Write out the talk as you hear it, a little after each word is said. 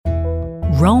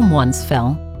Rome once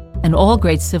fell, and all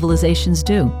great civilizations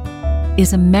do.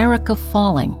 Is America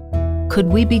falling? Could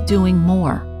we be doing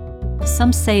more?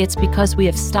 Some say it's because we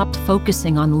have stopped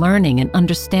focusing on learning and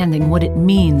understanding what it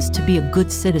means to be a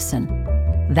good citizen.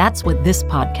 That's what this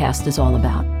podcast is all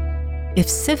about. If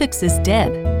civics is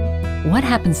dead, what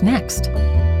happens next?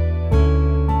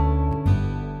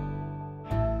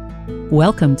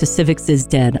 Welcome to Civics is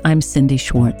Dead. I'm Cindy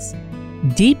Schwartz.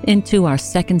 Deep into our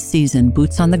second season,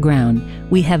 Boots on the Ground,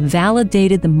 we have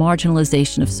validated the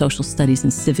marginalization of social studies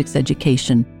and civics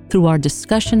education through our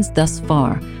discussions thus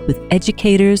far with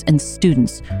educators and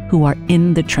students who are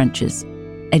in the trenches.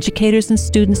 Educators and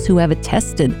students who have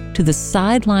attested to the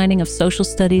sidelining of social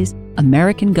studies,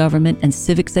 American government, and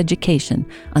civics education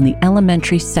on the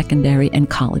elementary, secondary, and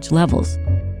college levels.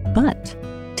 But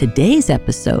today's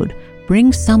episode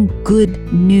brings some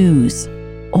good news.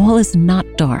 All is not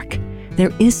dark.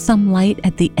 There is some light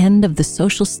at the end of the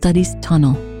social studies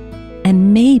tunnel.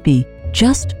 And maybe,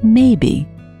 just maybe,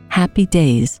 happy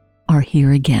days are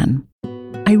here again.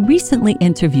 I recently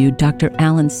interviewed Dr.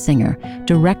 Alan Singer,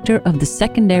 director of the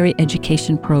Secondary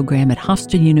Education Program at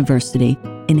Hofstra University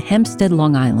in Hempstead,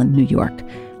 Long Island, New York,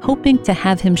 hoping to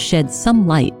have him shed some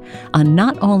light on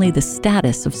not only the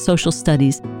status of social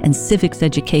studies and civics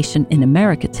education in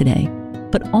America today,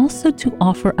 but also to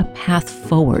offer a path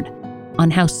forward on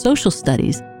how social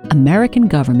studies, American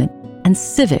government, and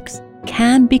civics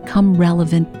can become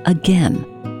relevant again.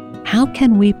 How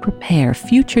can we prepare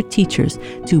future teachers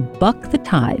to buck the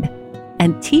tide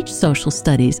and teach social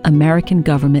studies, American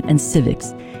government, and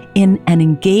civics in an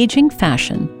engaging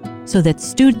fashion so that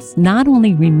students not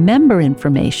only remember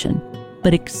information,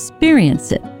 but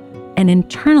experience it and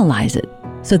internalize it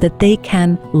so that they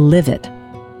can live it?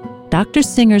 Dr.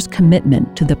 Singer's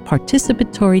commitment to the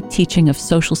participatory teaching of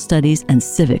social studies and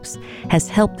civics has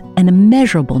helped an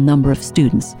immeasurable number of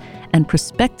students and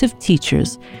prospective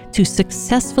teachers to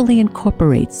successfully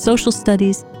incorporate social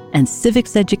studies and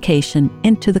civics education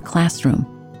into the classroom.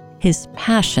 His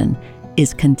passion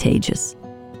is contagious.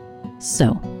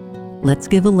 So, let's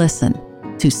give a listen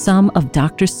to some of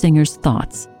Dr. Singer's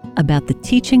thoughts about the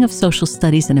teaching of social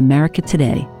studies in America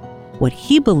today, what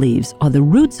he believes are the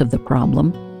roots of the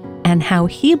problem, and how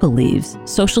he believes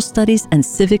social studies and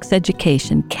civics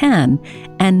education can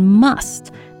and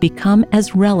must become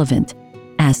as relevant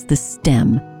as the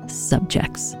STEM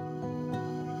subjects.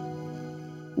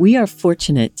 We are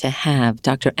fortunate to have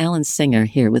Dr. Alan Singer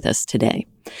here with us today.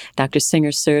 Dr.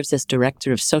 Singer serves as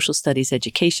Director of Social Studies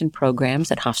Education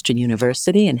Programs at Hofstra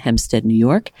University in Hempstead, New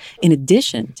York, in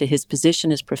addition to his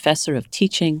position as Professor of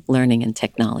Teaching, Learning, and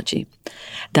Technology.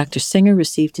 Dr. Singer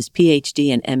received his PhD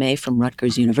and MA from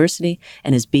Rutgers University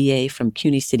and his BA from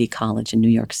CUNY City College in New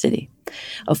York City.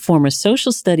 A former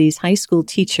social studies high school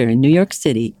teacher in New York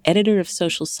City, editor of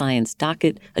Social Science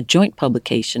Docket, a joint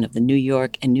publication of the New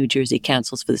York and New Jersey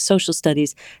Councils for the Social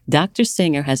Studies, Dr.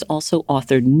 Singer has also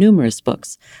authored numerous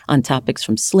books on topics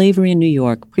from slavery in New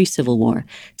York, pre-Civil War,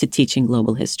 to teaching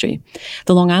global history.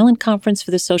 The Long Island Conference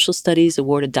for the Social Studies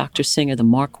awarded Dr. Singer the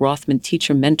Mark Rothman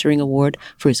Teacher Mentoring Award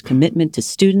for his commitment to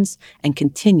students and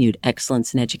continued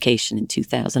excellence in education in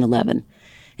 2011.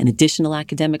 An additional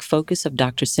academic focus of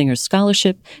Dr. Singer's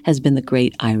scholarship has been the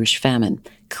Great Irish Famine,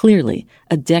 clearly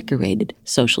a decorated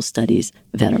social studies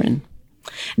veteran.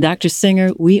 Dr.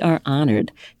 Singer, we are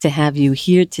honored to have you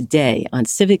here today on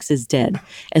Civics is Dead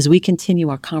as we continue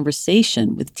our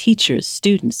conversation with teachers,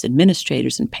 students,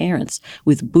 administrators, and parents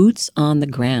with boots on the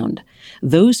ground,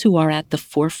 those who are at the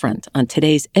forefront on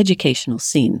today's educational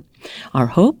scene. Our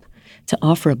hope? To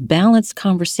offer a balanced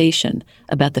conversation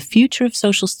about the future of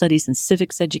social studies and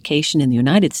civics education in the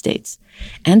United States,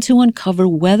 and to uncover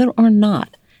whether or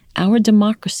not our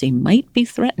democracy might be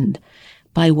threatened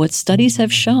by what studies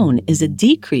have shown is a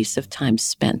decrease of time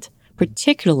spent,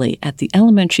 particularly at the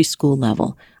elementary school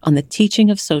level, on the teaching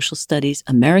of social studies,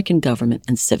 American government,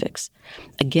 and civics.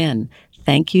 Again,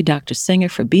 thank you, Dr. Singer,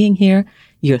 for being here.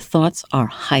 Your thoughts are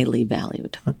highly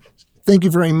valued. Thank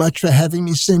you very much for having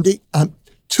me, Cindy.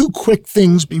 Two quick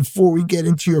things before we get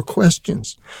into your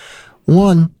questions.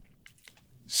 One,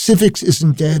 civics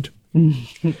isn't dead.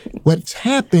 What's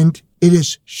happened, it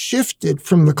has shifted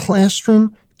from the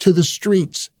classroom to the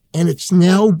streets, and it's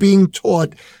now being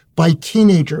taught by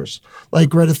teenagers like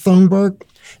Greta Thunberg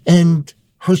and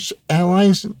her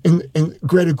allies and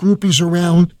Greta groupies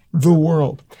around the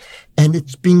world. And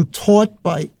it's being taught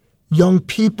by young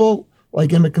people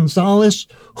like Emma Gonzalez,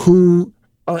 who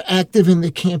are active in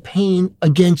the campaign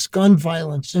against gun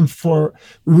violence and for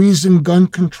reasoned gun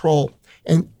control.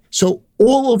 And so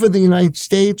all over the United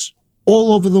States,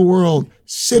 all over the world,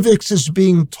 civics is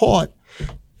being taught.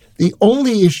 The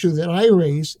only issue that I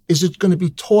raise is it's going to be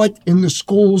taught in the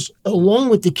schools along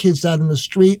with the kids out in the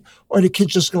street, or the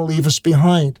kids just going to leave us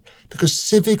behind. Because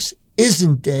civics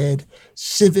isn't dead.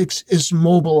 Civics is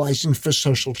mobilizing for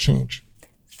social change.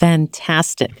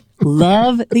 Fantastic.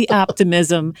 Love the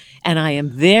optimism, and I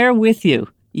am there with you.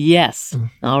 Yes.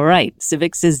 All right.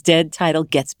 Civics is Dead title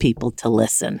gets people to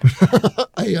listen.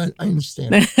 I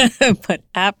understand. But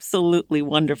absolutely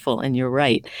wonderful, and you're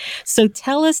right. So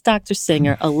tell us, Dr.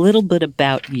 Singer, a little bit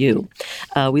about you.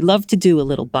 We love to do a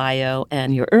little bio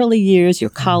and your early years, your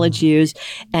college years,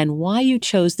 and why you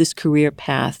chose this career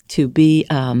path to be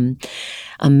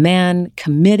a man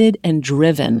committed and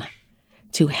driven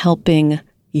to helping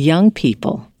young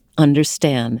people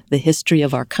understand the history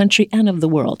of our country and of the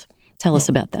world. Tell us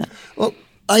about that. Well,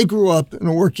 I grew up in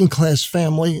a working class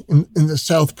family in the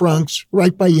South Bronx,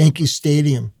 right by Yankee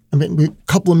Stadium. I mean, a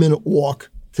couple of minute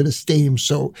walk to the stadium,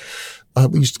 so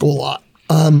we used to go a lot.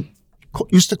 It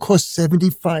used to cost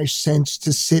 75 cents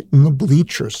to sit in the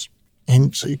bleachers,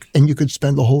 and you could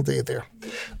spend the whole day there.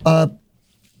 I'm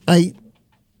a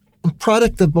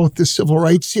product of both the civil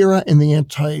rights era and the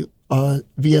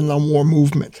anti-Vietnam War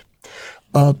movement.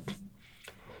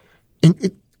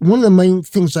 One of the main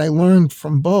things I learned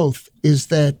from both is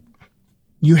that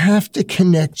you have to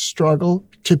connect struggle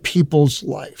to people's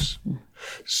lives.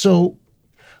 So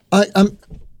I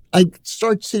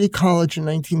started City College in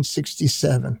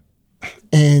 1967,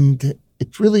 and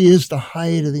it really is the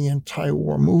height of the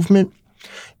anti-war movement.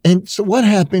 And so what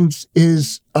happens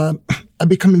is I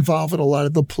become involved in a lot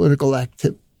of the political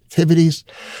activities.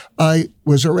 I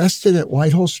was arrested at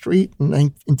Whitehall Street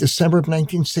in December of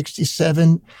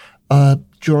 1967.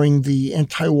 During the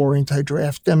anti-war,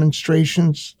 anti-draft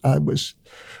demonstrations. I was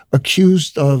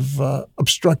accused of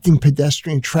obstructing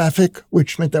pedestrian traffic,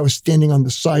 which meant I was standing on the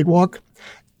sidewalk,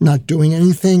 not doing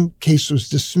anything. Case was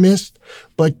dismissed.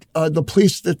 But the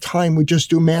police at the time would just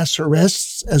do mass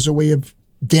arrests as a way of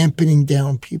dampening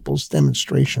down people's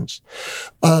demonstrations.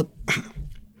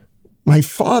 My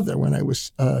father, when I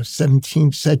was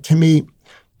 17, said to me,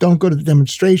 "Don't go to the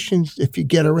demonstrations. If you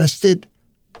get arrested,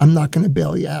 I'm not going to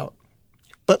bail you out."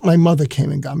 But my mother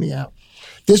came and got me out.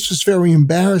 This was very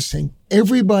embarrassing.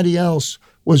 Everybody else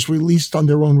was released on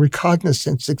their own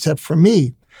recognizance except for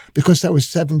me. Because I was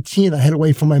 17, I had to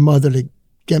wait for my mother to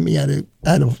get me out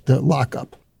of the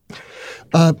lockup.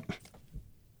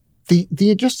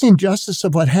 The just injustice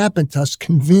of what happened to us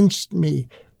convinced me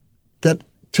that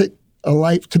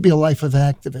to be a life of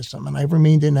activism, and I've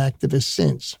remained an activist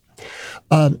since.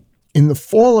 In the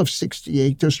fall of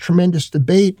 '68, there's tremendous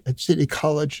debate at City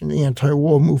College in the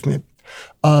anti-war movement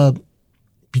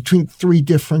between three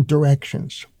different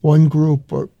directions. One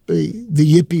group, the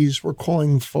yippies, were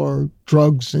calling for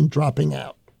drugs and dropping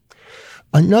out.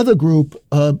 Another group,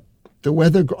 the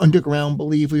Weather Underground,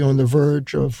 believed we were on the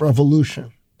verge of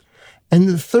revolution. And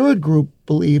the third group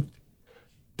believed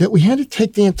that we had to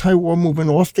take the anti-war movement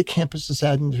off the campuses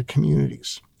out into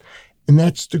communities. And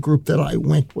that's the group that I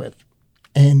went with.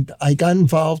 And I got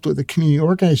involved with a community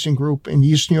organizing group in the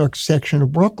East New York section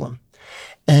of Brooklyn.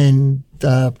 And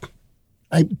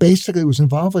I basically was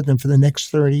involved with them for the next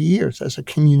 30 years as a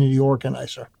community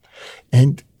organizer.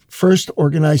 And first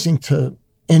organizing to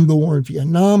end the war in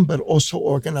Vietnam, but also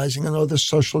organizing on other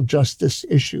social justice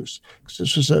issues, because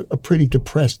this was a pretty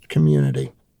depressed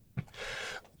community.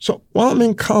 So while I'm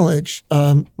in college,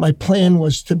 my plan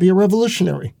was to be a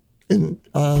revolutionary and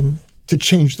to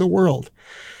change the world.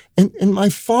 And my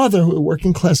father, who was a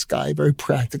working class guy, very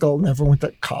practical, never went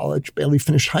to college, barely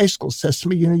finished high school, says to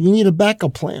me, you need a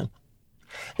backup plan.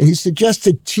 And he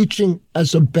suggested teaching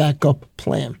as a backup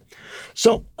plan.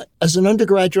 So as an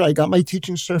undergraduate, I got my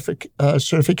teaching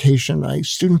certification. I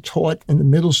student taught in the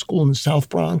middle school in the South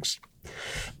Bronx.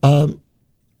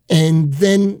 And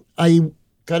then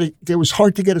it was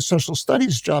hard to get a social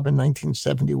studies job in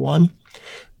 1971,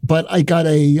 but I got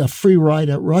a free ride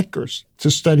at Rutgers to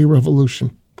study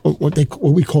revolution. What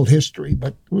we called history,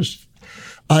 but it was.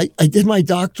 I did my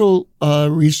doctoral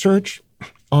research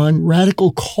on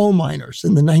radical coal miners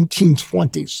in the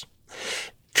 1920s,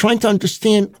 trying to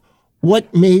understand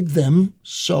what made them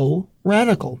so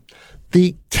radical.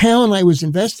 The town I was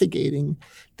investigating,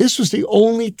 this was the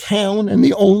only town and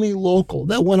the only local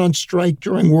that went on strike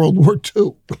during World War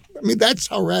II. I mean, that's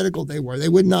how radical they were. They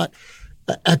would not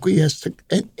acquiesce to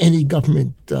any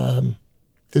government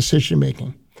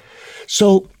decision-making.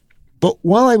 So, but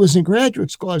while I was in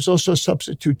graduate school, I was also a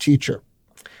substitute teacher.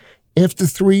 After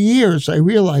 3 years, I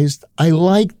realized I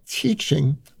liked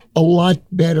teaching a lot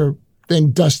better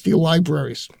than dusty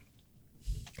libraries.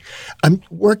 I'm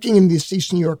working in this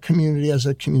East New York community as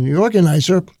a community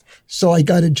organizer, so I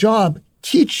got a job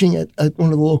teaching at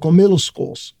one of the local middle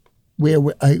schools where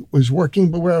I was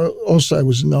working, but where also I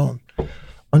was known.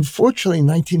 Unfortunately, in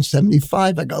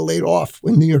 1975, I got laid off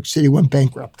when New York City went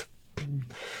bankrupt.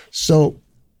 So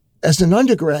as an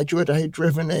undergraduate, I had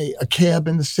driven a cab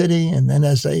in the city. And then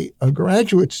as a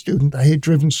graduate student, I had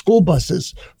driven school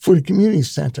buses for the community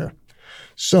center.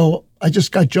 So I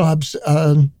just got jobs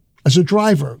as a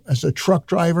driver, as a truck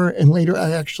driver. And later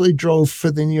I actually drove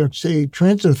for the New York City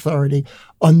Transit Authority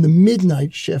on the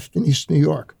midnight shift in East New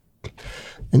York.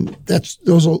 And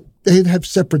they have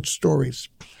separate stories.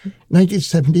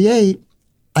 1978,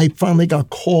 I finally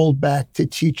got called back to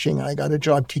teaching. I got a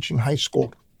job teaching high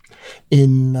school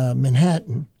in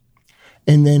Manhattan.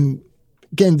 And then,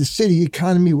 again, the city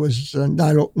economy was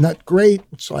not great,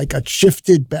 so I got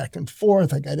shifted back and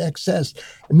forth. I got excess.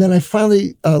 And then I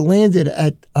finally landed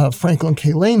at Franklin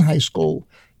K. Lane High School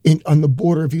on the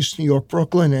border of East New York,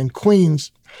 Brooklyn, and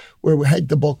Queens, where we had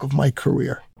the bulk of my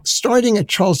career. Starting at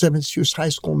Charles Evans Hughes High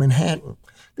School in Manhattan,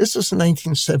 this was in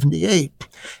 1978,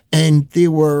 and there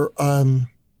were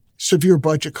severe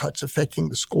budget cuts affecting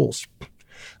the schools.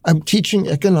 I'm teaching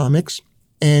economics,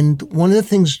 and one of the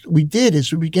things we did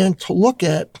is we began to look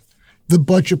at the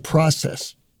budget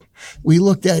process. We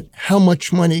looked at how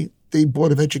much money the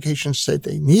Board of Education said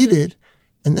they needed,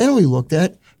 and then we looked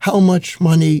at how much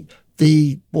money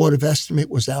the Board of Estimate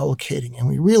was allocating, and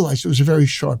we realized it was a very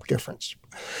sharp difference.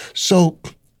 So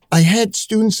I had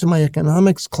students in my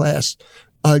economics class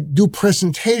do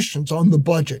presentations on the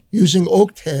budget using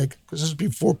OCTAG, because this is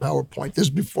before PowerPoint, this is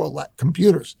before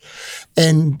computers.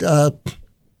 And the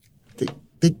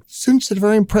students did a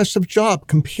very impressive job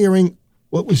comparing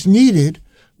what was needed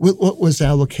with what was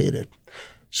allocated.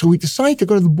 So we decided to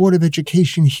go to the Board of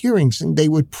Education hearings, and they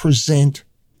would present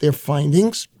their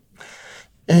findings.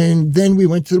 And then we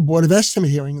went to the Board of Estimate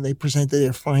hearing, and they presented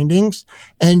their findings.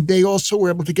 And they also were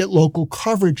able to get local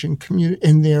coverage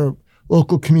in their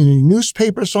local community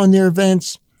newspapers on their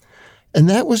events. And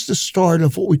that was the start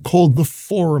of what we called the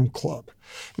Forum Club.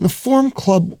 And the Forum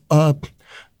Club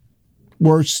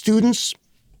were students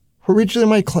who were originally in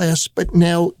my class, but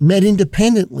now met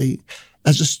independently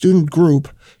as a student group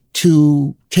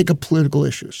to take up political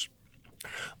issues.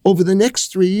 Over the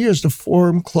next 3 years, the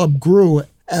Forum Club grew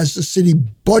as the city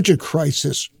budget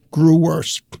crisis grew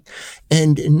worse.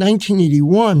 And in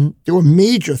 1981, there were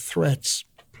major threats.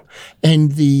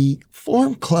 And the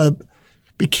Forum Club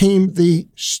became the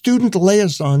student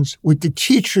liaisons with the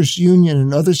teachers' union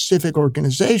and other civic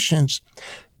organizations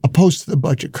opposed to the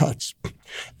budget cuts.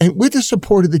 And with the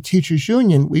support of the teachers'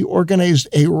 union, we organized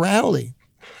a rally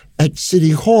at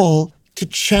City Hall to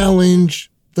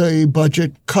challenge the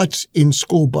budget cuts in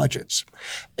school budgets.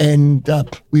 And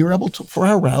we were able to, for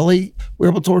our rally, we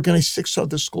were able to organize 6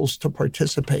 other schools to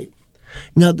participate.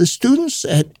 Now, the students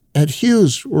at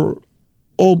Hughes were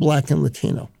all Black and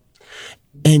Latino.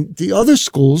 And the other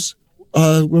schools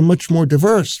were much more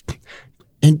diverse.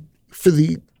 And for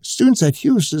the students at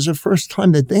Hughes, this is the first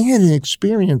time that they had an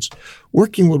experience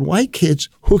working with white kids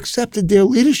who accepted their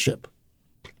leadership.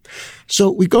 So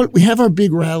we have our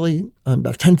big rally,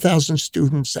 about 10,000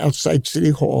 students outside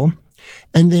City Hall,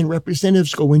 and then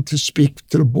representatives go in to speak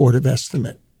to the Board of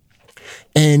Estimate.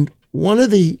 And one of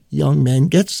the young men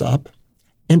gets up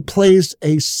and plays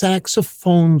a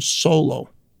saxophone solo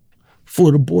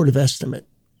for the Board of Estimate,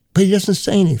 but he doesn't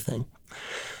say anything.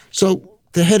 So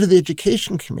the head of the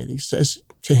education committee says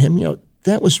to him,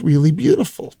 that was really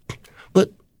beautiful,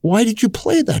 but why did you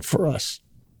play that for us?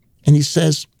 And he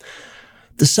says,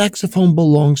 the saxophone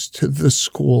belongs to the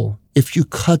school. If you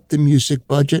cut the music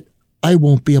budget, I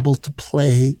won't be able to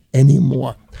play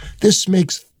anymore. This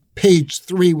makes page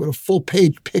 3 with a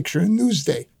full-page picture in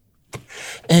Newsday.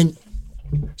 And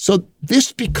so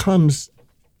this becomes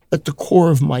at the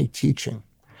core of my teaching.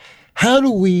 How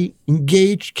do we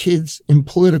engage kids in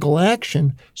political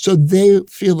action so they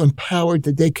feel empowered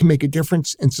that they can make a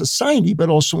difference in society, but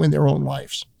also in their own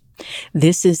lives?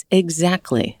 This is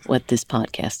exactly what this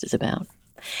podcast is about.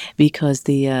 Because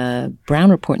the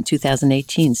Brown Report in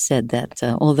 2018 said that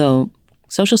although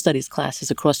social studies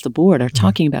classes across the board are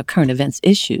talking about current events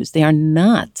issues, they are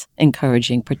not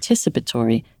encouraging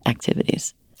participatory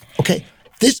activities. Okay.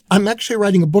 I'm actually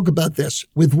writing a book about this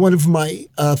with one of my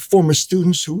former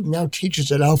students who now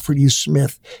teaches at Alfred U.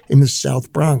 Smith in the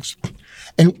South Bronx.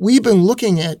 And we've been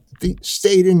looking at the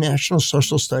state and national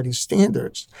social studies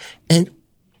standards. And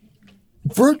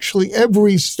virtually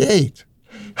every state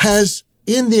has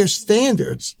in their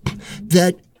standards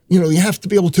that, you have to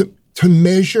be able to to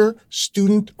measure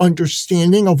student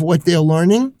understanding of what they're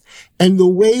learning. And the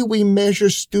way we measure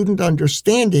student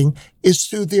understanding is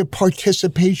through their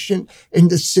participation in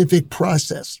the civic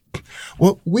process.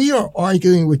 What we are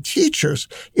arguing with teachers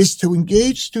is to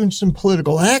engage students in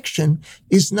political action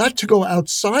is not to go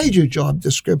outside your job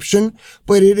description,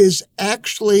 but it is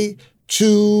actually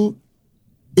to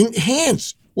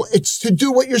enhance. It's to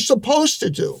do what you're supposed to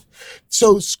do.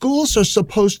 So schools are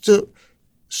supposed to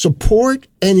support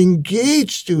and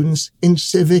engage students in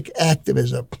civic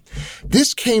activism.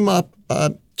 This came up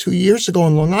 2 years ago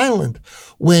on Long Island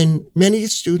when many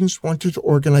students wanted to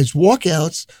organize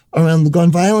walkouts around the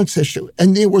gun violence issue.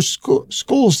 And there were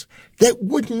schools that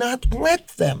would not let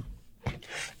them.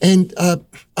 And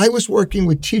I was working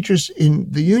with teachers in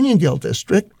the Uniondale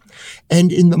district. And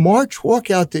in the March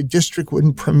walkout, the district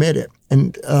wouldn't permit it.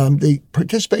 And the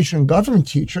participation in government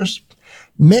teachers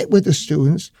met with the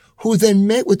students, who then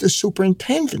met with the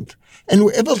superintendent and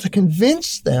were able to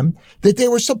convince them that they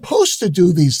were supposed to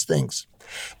do these things.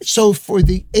 So for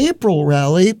the April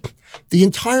rally, the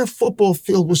entire football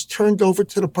field was turned over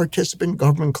to the participant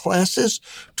government classes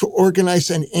to organize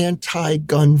an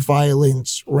anti-gun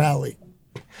violence rally.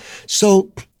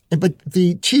 So, but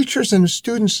the teachers and the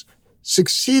students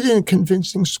succeeded in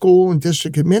convincing school and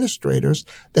district administrators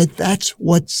that that's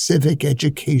what civic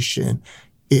education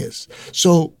is.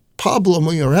 So Pablo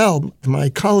Muriel, my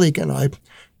colleague, and I,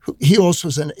 he also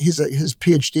is his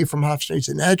PhD from Hofstra. He's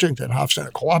an adjunct at Hofstra,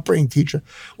 a cooperating teacher.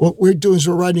 What we're doing is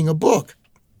we're writing a book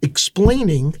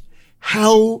explaining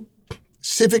how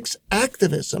civics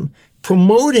activism,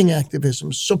 promoting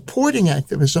activism, supporting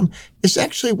activism is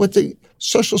actually what the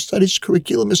social studies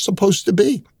curriculum is supposed to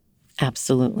be.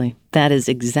 Absolutely. That is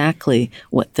exactly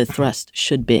what the thrust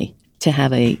should be, to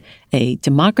have a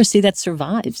democracy that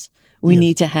survives. We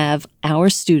need to have our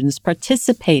students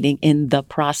participating in the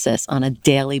process on a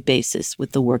daily basis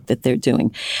with the work that they're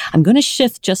doing. I'm going to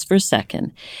shift just for a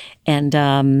second. And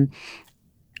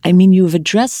I mean, you've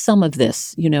addressed some of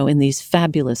this, in these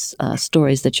fabulous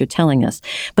stories that you're telling us.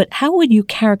 But how would you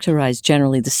characterize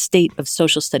generally the state of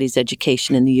social studies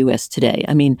education in the U.S. today?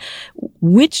 I mean,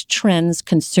 which trends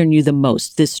concern you the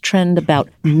most? This trend about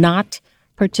not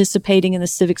participating in the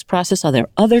civics process? Are there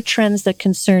other trends that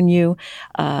concern you?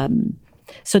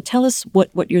 So tell us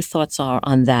what your thoughts are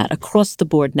on that across the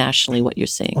board nationally, what you're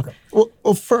seeing. Okay.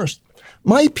 Well, first,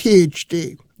 my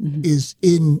PhD is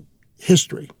in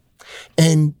history.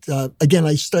 And again,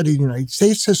 I studied United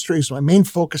States history, so my main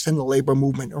focus in the labor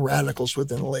movement and radicals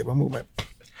within the labor movement.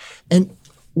 And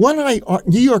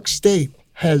New York State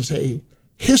has a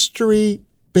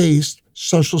history-based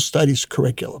social studies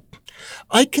curriculum.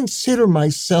 I consider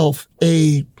myself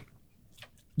that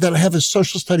I have a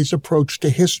social studies approach to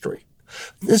history.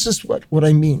 This is what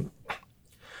I mean.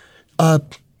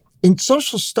 In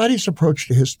social studies approach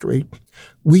to history,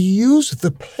 we use the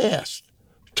past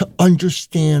to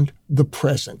understand the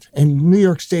present. And New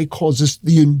York State calls this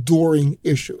the enduring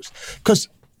issues, because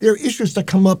there are issues that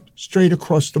come up straight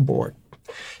across the board.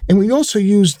 And we also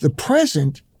use the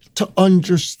present to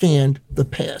understand the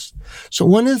past. So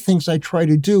one of the things I try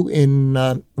to do in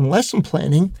lesson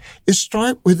planning is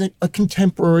start with a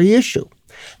contemporary issue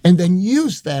and then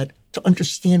use that to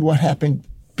understand what happened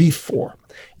before,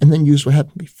 and then use what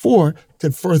happened before to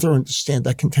further understand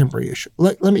that contemporary issue.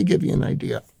 Let me give you an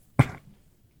idea.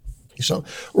 So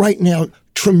right now,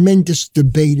 tremendous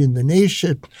debate in the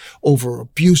nation over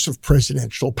abuse of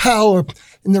presidential power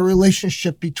and the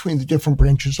relationship between the different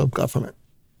branches of government.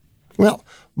 Well,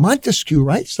 Montesquieu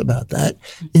writes about that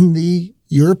in the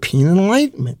European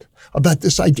Enlightenment, about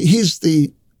this idea. He's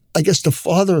the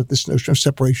father of this notion of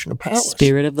separation of powers.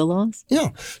 Spirit of the laws? Yeah.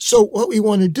 So what we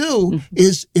want to do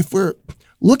is, if we're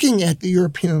looking at the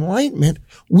European Enlightenment,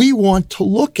 we want to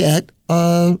look at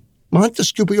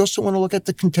Montesquieu, but we also want to look at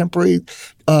the contemporary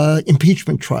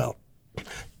impeachment trial.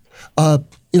 We're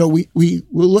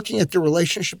looking at the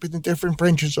relationship between the different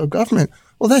branches of government.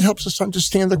 Well, that helps us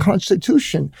understand the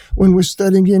Constitution when we're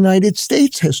studying United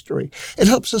States history. It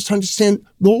helps us understand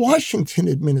the Washington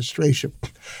administration.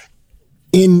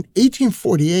 In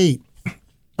 1848,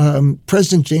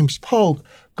 President James Polk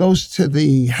goes to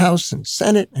the House and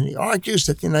Senate, and he argues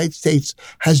that the United States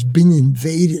has been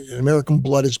invaded and American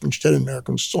blood has been shed on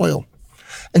American soil.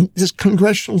 And there's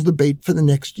congressional debate for the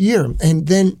next year. And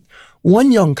then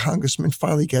one young congressman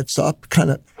finally gets up,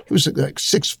 he was like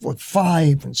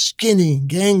 6'5" and skinny and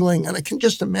gangling. And I can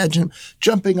just imagine him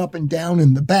jumping up and down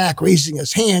in the back, raising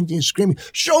his hand and screaming,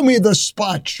 "Show me the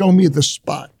spot, show me the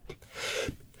spot."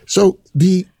 So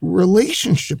the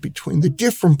relationship between the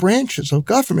different branches of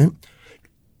government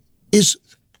is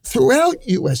throughout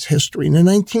U.S. history. In the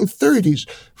 1930s,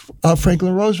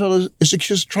 Franklin Roosevelt is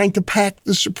accused of trying to pack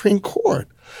the Supreme Court.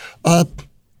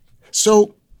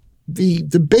 So the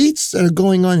debates that are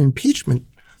going on in impeachment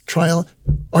trial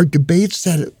are debates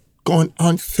that have gone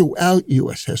on throughout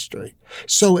U.S. history.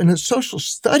 So in a social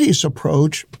studies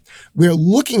approach, we're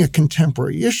looking at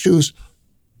contemporary issues.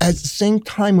 At the same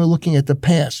time, we're looking at the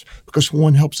past because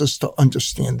one helps us to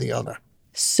understand the other.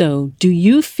 So do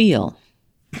you feel,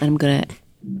 and I'm going to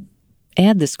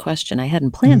add this question, I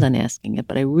hadn't planned on asking it,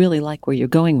 but I really like where you're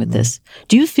going with this.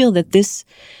 Do you feel that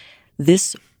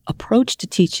this approach to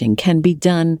teaching can be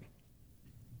done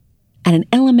at an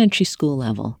elementary school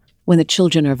level when the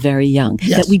children are very young?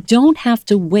 Yes. That we don't have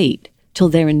to wait till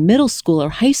they're in middle school or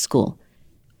high school,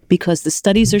 because the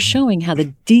studies are showing how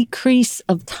the decrease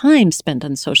of time spent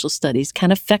on social studies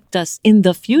can affect us in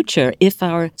the future if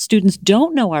our students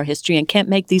don't know our history and can't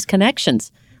make these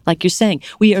connections. Like you're saying,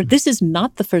 this is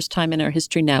not the first time in our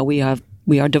history now we are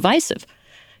divisive.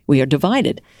 We are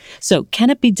divided. So can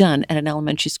it be done at an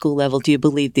elementary school level? Do you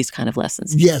believe these kind of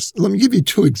lessons? Yes. Let me give you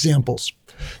two examples.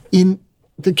 In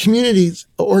the community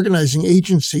organizing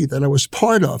agency that I was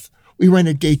part of, we ran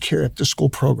a daycare after school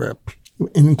program.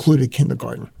 It included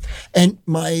kindergarten. And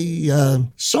my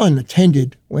son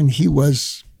attended when he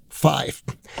was 5.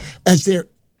 As their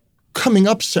coming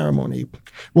up ceremony,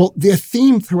 well, their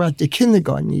theme throughout the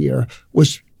kindergarten year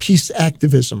was peace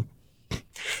activism.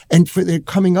 And for their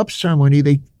coming up ceremony,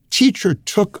 the teacher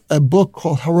took a book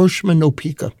called Hiroshima no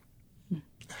Pika.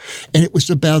 And it was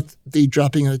about the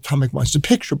dropping of atomic bombs. It's a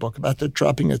picture book about the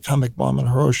dropping of atomic bomb in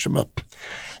Hiroshima.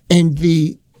 And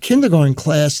the kindergarten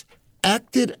class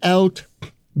acted out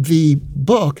the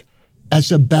book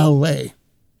as a ballet.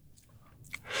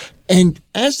 And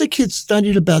as the kids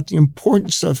studied about the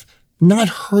importance of not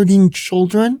hurting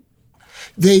children,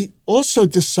 they also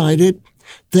decided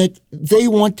that they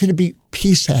wanted to be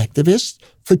peace activists.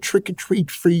 For Trick or Treat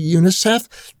Free UNICEF,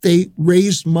 they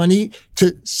raised money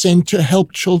to send to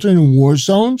help children in war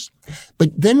zones. But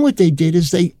then what they did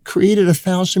is they created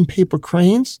 1,000 paper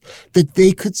cranes that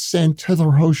they could send to the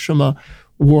Hiroshima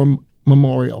War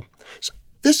Memorial. So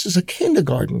this is a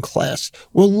kindergarten class.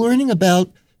 We're learning about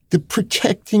the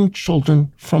protecting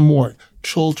children from war.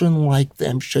 Children like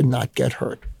them should not get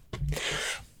hurt.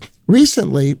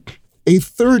 Recently, a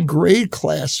 3rd grade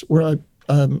class where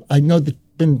I know that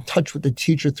been in touch with the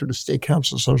teacher through the State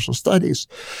Council of Social Studies,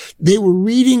 they were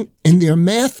reading in their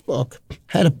math book,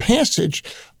 had a passage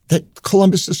that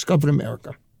Columbus discovered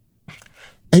America.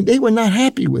 And they were not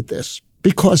happy with this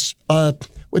because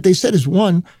what they said is,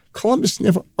 one, Columbus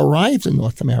never arrived in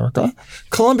North America.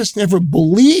 Columbus never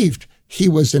believed he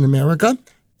was in America,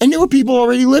 and there were people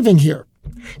already living here.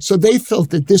 So they felt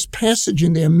that this passage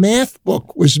in their math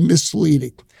book was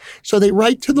misleading. So they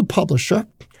write to the publisher,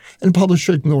 and the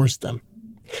publisher ignores them.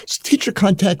 So the teacher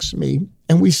contacts me,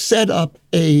 and we set up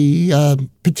a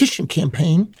petition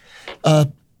campaign,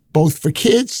 both for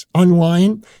kids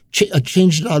online,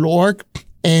 change.org,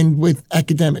 and with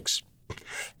academics.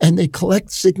 And they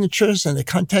collect signatures, and they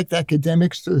contact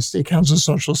academics through the State Council of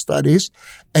Social Studies.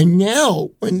 And now,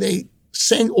 when they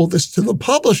send all this to the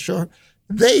publisher,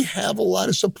 they have a lot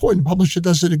of support. And the publisher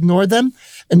doesn't ignore them.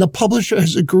 And the publisher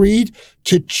has agreed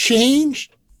to change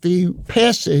the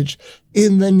passage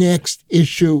in the next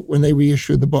issue when they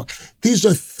reissue the book. These are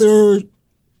 3rd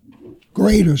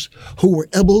graders who were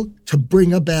able to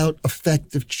bring about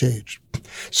effective change.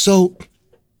 So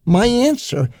my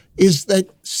answer is that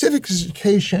civics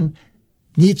education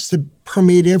needs to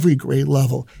permeate every grade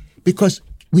level because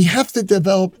we have to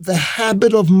develop the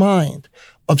habit of mind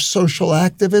of social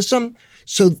activism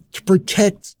so to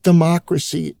protect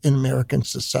democracy in American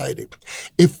society.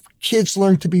 If kids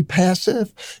learn to be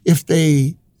passive, if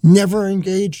they never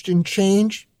engaged in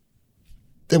change,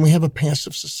 then we have a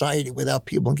passive society without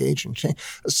people engaged in change.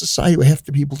 A society where half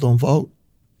the people don't vote,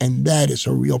 and that is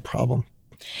a real problem.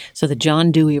 So the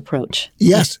John Dewey approach.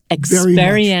 Yes,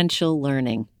 experiential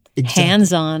learning, exactly.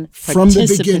 Hands-on, from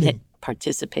the beginning.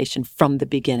 Participation from the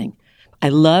beginning. I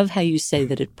love how you say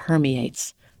that it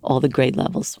permeates all the grade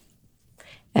levels.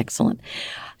 Excellent.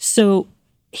 So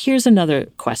here's another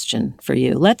question for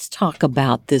you. Let's talk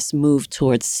about this move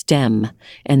towards STEM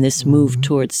and this move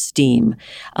towards STEAM.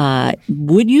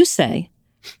 Would you say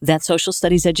that social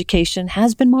studies education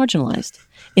has been marginalized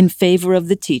in favor of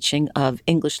the teaching of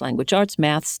English language arts,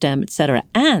 math, STEM, etc.?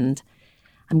 And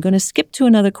I'm going to skip to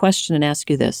another question and ask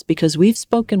you this, because we've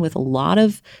spoken with a lot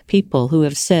of people who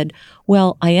have said,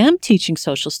 well, I am teaching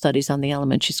social studies on the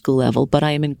elementary school level, but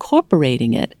I am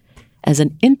incorporating it as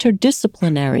an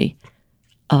interdisciplinary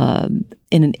in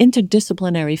an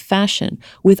interdisciplinary fashion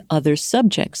with other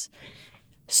subjects.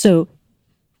 So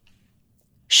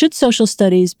Should social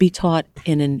studies be taught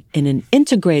in an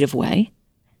integrative way?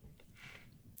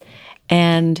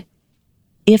 And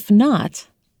if not,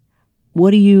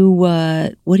 what do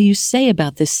you say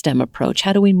about this STEM approach?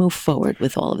 How do we move forward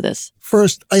with all of this?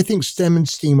 First, I think STEM and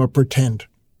STEAM are pretend.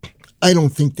 I don't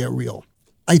think they're real.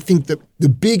 I think that the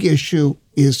big issue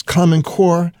is Common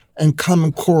Core and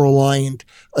Common Core aligned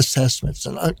assessments.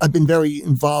 And I've been very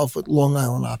involved with Long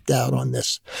Island Opt-out on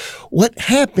this. What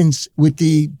happens with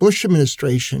the Bush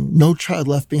administration, No Child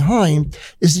Left Behind,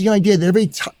 is the idea that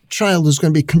every child is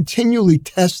going to be continually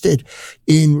tested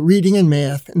in reading and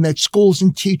math, and that schools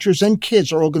and teachers and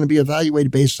kids are all going to be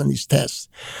evaluated based on these tests.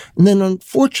 And then,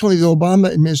 unfortunately, the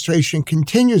Obama administration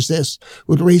continues this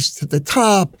with Race to the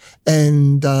Top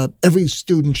and every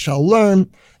student shall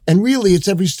learn. And really, it's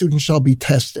every student shall be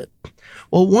tested.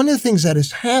 Well, one of the things that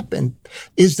has happened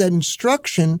is that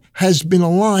instruction has been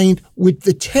aligned with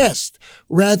the test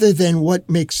rather than what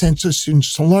makes sense for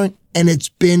students to learn, and it's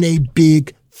been a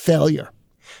big failure.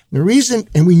 The reason,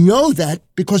 and we know that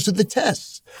because of the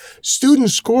tests, student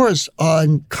scores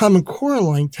on Common Core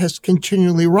aligned tests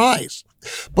continually rise.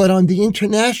 But on the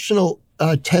international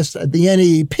test, the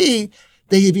NAEP,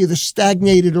 they have either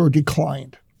stagnated or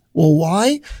declined. Well,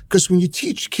 why? Because when you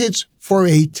teach kids for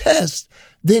a test,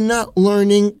 they're not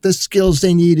learning the skills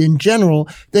they need in general.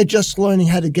 They're just learning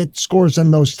how to get scores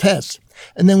on those tests.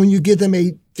 And then when you give them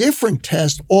a different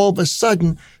test, all of a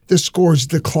sudden the scores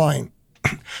decline.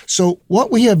 So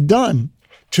what we have done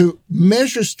to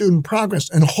measure student progress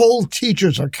and hold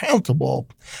teachers accountable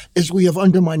is we have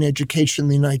undermined education in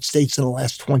the United States in the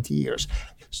last 20 years.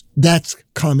 That's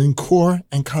Common Core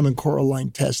and Common Core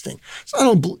aligned testing.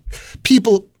 So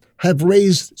people have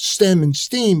raised STEM and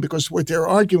STEAM because what they're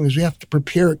arguing is we have to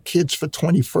prepare kids for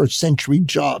 21st century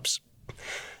jobs.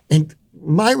 And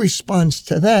my response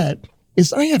to that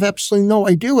is I have absolutely no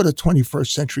idea what a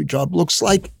 21st century job looks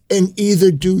like, and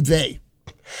either do they.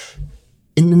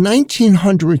 In the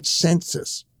 1900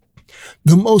 census,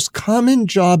 the most common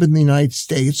job in the United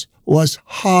States was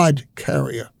hod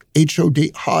carrier,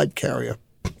 H-O-D, hod carrier.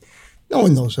 No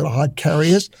one knows what a hod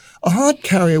carrier is. A hod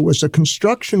carrier was a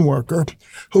construction worker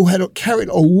who had carried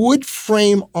a wood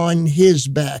frame on his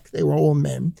back, they were all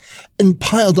men, and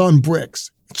piled on bricks.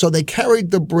 So they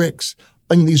carried the bricks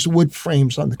on these wood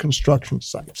frames on the construction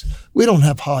sites. We don't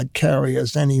have hod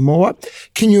carriers anymore.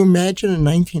 Can you imagine in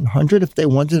 1900 if they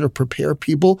wanted to prepare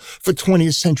people for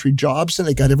 20th century jobs and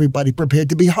they got everybody prepared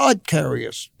to be hod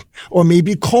carriers? Or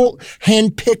maybe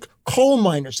hand-picked coal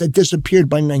miners that disappeared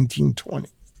by 1920.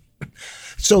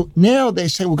 So now they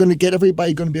say we're going to get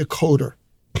everybody going to be a coder.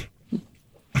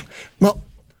 Well,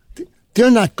 they're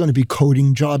not going to be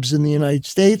coding jobs in the United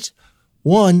States.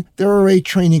 One, they're already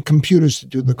training computers to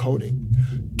do the coding.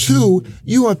 Two,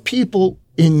 you have people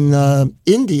in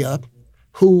India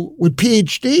who with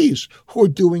PhDs who are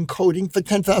doing coding for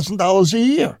 $10,000 a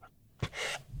year,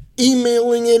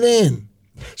 emailing it in.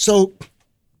 So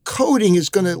coding is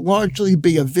going to largely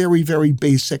be a very, very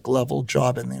basic level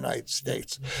job in the United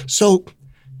States. So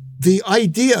the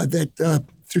idea that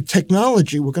through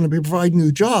technology we're going to be providing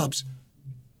new jobs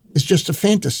is just a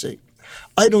fantasy.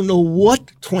 I don't know what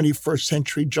 21st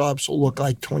century jobs will look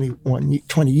like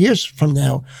 20 years from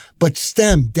now, but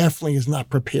STEM definitely is not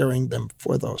preparing them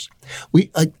for those.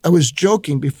 I was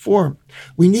joking before,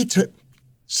 we need to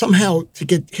somehow, to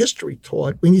get history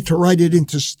taught, we need to write it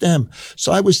into STEM.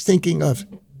 So I was thinking of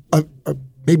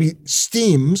maybe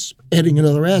STEAMs, adding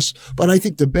another S, but I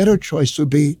think the better choice would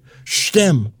be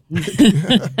STEM.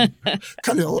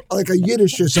 Kind of like a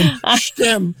Yiddishism,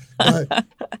 STEM,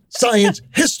 science,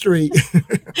 history.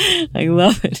 I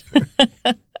love it.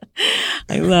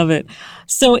 I love it.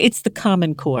 So it's the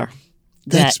Common Core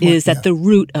that is at the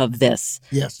root of this.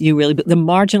 Yes. The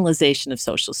marginalization of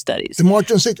social studies. The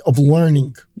marginalization of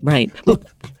learning. Right. Look,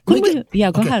 go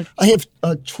ahead. I have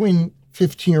a twin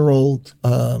 15-year-old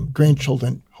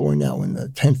grandchildren who are now in the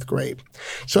 10th grade.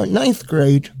 So in 9th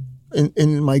grade,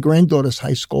 in my granddaughter's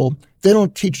high school, they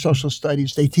don't teach social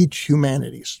studies, they teach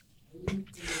humanities.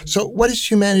 So what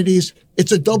is humanities?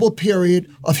 It's a double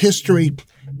period of history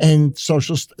and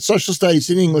social studies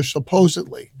in English,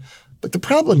 supposedly. But the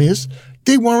problem is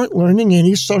they weren't learning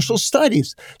any social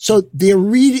studies. So they're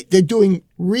doing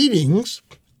readings,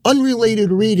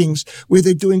 unrelated readings, where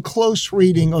they're doing close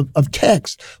reading of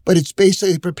text, but it's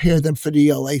basically to prepare them for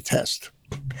the ELA test.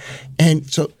 And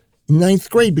so in 9th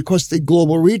grade, because the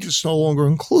global regions no longer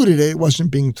included it, it wasn't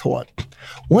being taught.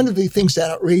 One of the things that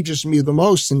outrages me the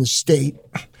most in the state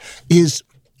is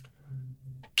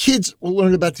kids will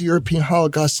learn about the European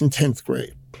Holocaust in 10th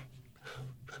grade.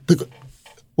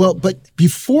 But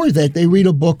before that, they read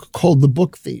a book called The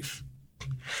Book Thief.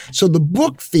 So the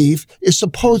book thief is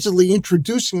supposedly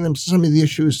introducing them to some of the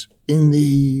issues in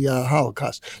the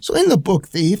Holocaust. So in the book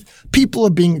thief, people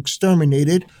are being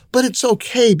exterminated, but it's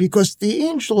okay because the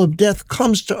angel of death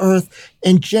comes to earth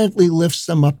and gently lifts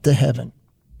them up to heaven.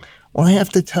 Well, I have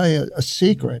to tell you a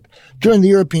secret. During the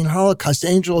European Holocaust, the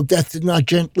angel of death did not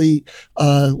gently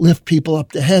lift people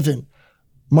up to heaven.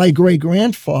 My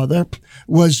great-grandfather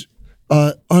was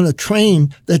on a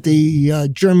train that the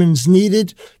Germans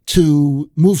needed to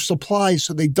move supplies,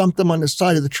 so they dumped them on the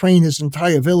side of the train, his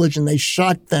entire village, and they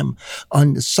shot them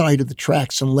on the side of the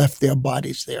tracks and left their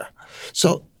bodies there.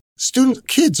 So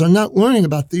kids are not learning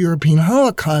about the European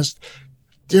Holocaust.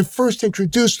 They're first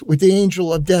introduced with the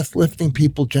angel of death lifting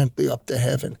people gently up to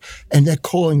heaven, and they're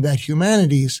calling that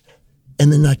humanities,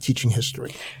 and they're not teaching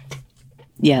history.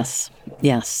 Yes,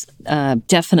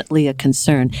 definitely a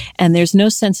concern. And there's no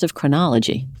sense of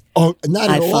chronology. Oh,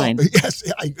 not at all. I find. Yes,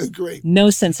 I agree.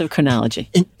 No sense of chronology.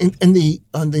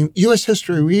 On the U.S.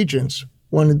 history regents,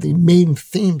 one of the main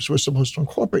themes we're supposed to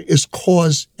incorporate is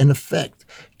cause and effect,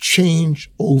 change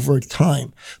over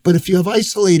time. But if you have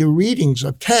isolated readings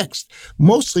of text,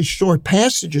 mostly short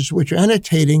passages which are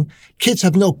annotating, kids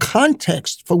have no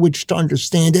context for which to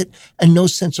understand it and no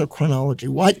sense of chronology.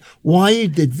 Why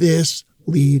did this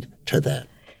lead to that?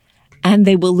 And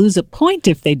they will lose a point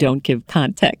if they don't give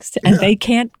context, and they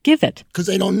can't give it because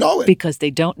they don't know it. Because they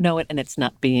don't know it, and it's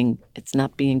not being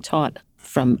taught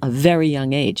from a very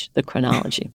young age, the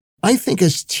chronology. I think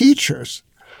as teachers,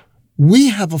 we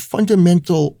have a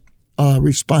fundamental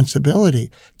responsibility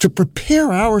to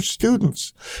prepare our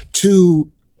students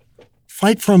to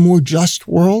fight for a more just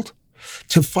world,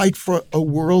 to fight for a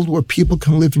world where people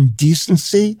can live in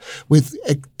decency with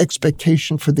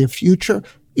expectation for their future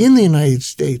in the United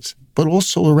States, but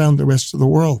also around the rest of the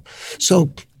world.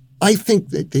 So I think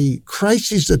that the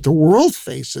crises that the world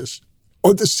faces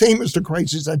are the same as the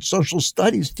crises that social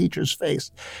studies teachers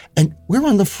face. And we're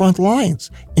on the front lines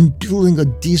in building a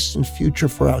decent future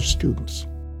for our students.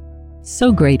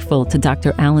 So grateful to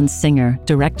Dr. Alan Singer,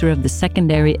 Director of the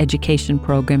Secondary Education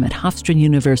Program at Hofstra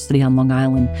University on Long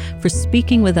Island, for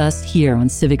speaking with us here on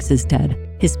Civics is Dead.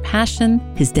 His passion,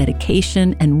 his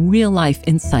dedication, and real-life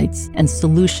insights and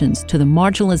solutions to the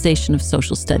marginalization of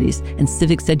social studies and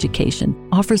civics education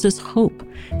offers us hope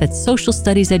that social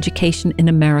studies education in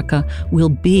America will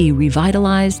be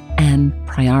revitalized and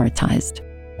prioritized.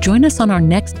 Join us on our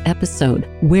next episode,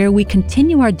 where we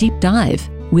continue our deep dive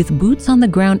with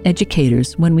boots-on-the-ground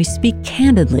educators when we speak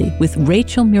candidly with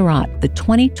Rachel Murat, the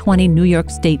 2020 New York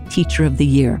State Teacher of the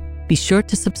Year. Be sure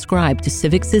to subscribe to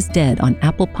Civics is Dead on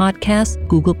Apple Podcasts,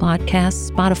 Google Podcasts,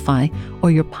 Spotify,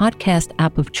 or your podcast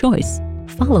app of choice.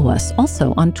 Follow us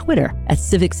also on Twitter at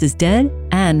Civics is Dead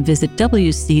and visit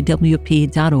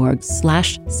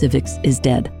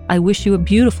wcwp.org/civicsisdead. I wish you a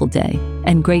beautiful day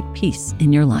and great peace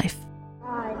in your life.